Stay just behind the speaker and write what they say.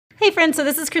Hey friends, so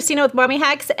this is Christina with Mommy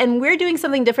Hacks, and we're doing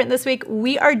something different this week.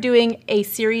 We are doing a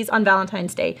series on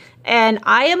Valentine's Day, and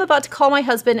I am about to call my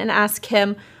husband and ask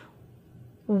him,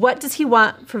 what does he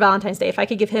want for Valentine's Day? If I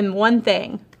could give him one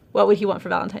thing, what would he want for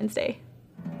Valentine's Day?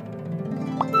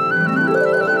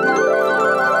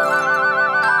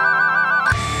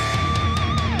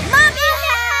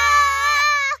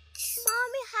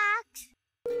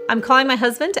 I'm calling my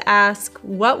husband to ask,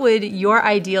 what would your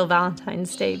ideal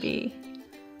Valentine's Day be?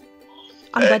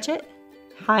 On budget?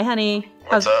 Hi, honey.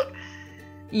 What's up?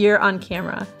 You're on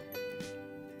camera.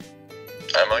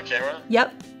 I'm on camera?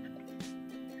 Yep.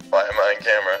 Why am I on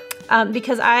camera?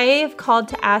 Because I have called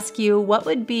to ask you, what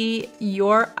would be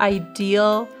your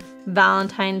ideal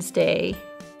Valentine's Day,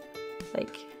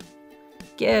 like,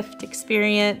 gift,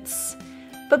 experience?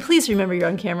 But please remember you're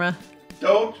on camera.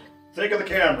 Don't think of the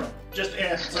camera. Just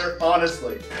answer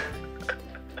honestly.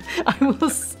 I will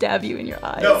stab you in your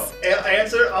eyes. No,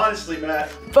 answer honestly,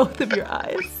 Matt. Both of your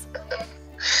eyes.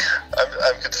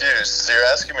 I'm confused. So you're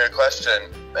asking me a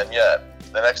question, and yet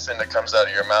the next thing that comes out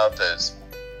of your mouth is,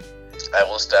 I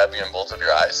will stab you in both of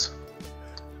your eyes.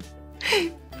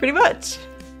 Pretty much.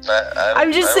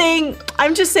 I'm just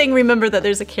saying remember that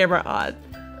there's a camera on.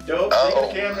 Don't think of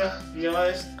the camera. Be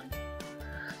honest.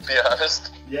 Be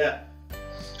honest? Yeah.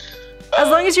 As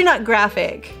long as you're not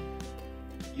graphic.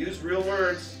 Use real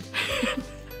words.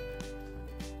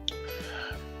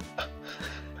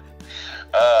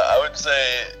 I would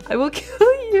say I will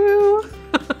kill you.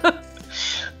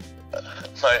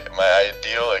 my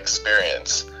ideal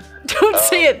experience. Don't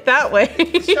say it that way.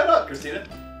 Shut up, Christina.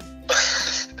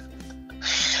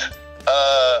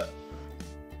 I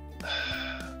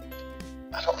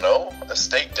don't know. A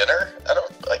steak dinner?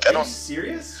 Are you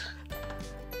serious?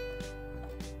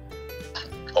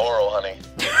 Oral, honey.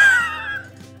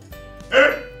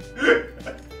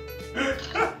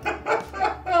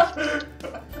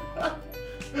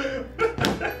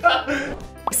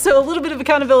 So a little bit of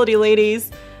accountability,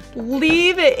 ladies.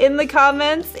 Leave it in the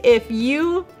comments if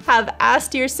you have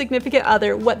asked your significant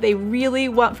other what they really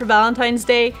want for Valentine's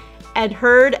Day and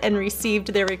heard and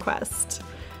received their request.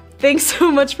 Thanks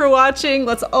so much for watching.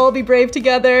 Let's all be brave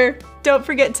together. Don't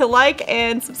forget to like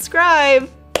and subscribe.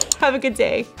 Have a good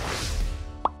day.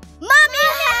 Mommy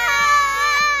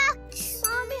hacks!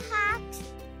 Mommy hacks!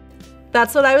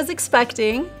 That's what I was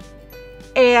expecting.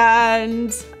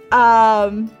 And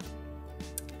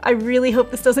I really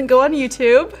hope this doesn't go on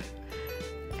YouTube.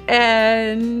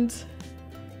 And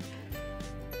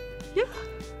yeah,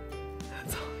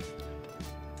 that's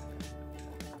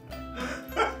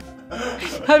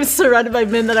all. I'm surrounded by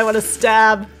men that I want to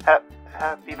stab.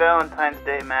 Happy Valentine's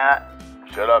Day, Matt.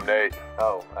 Shut up, Nate.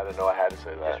 Oh, I didn't know I had to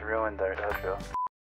say that. Just ruined our outro.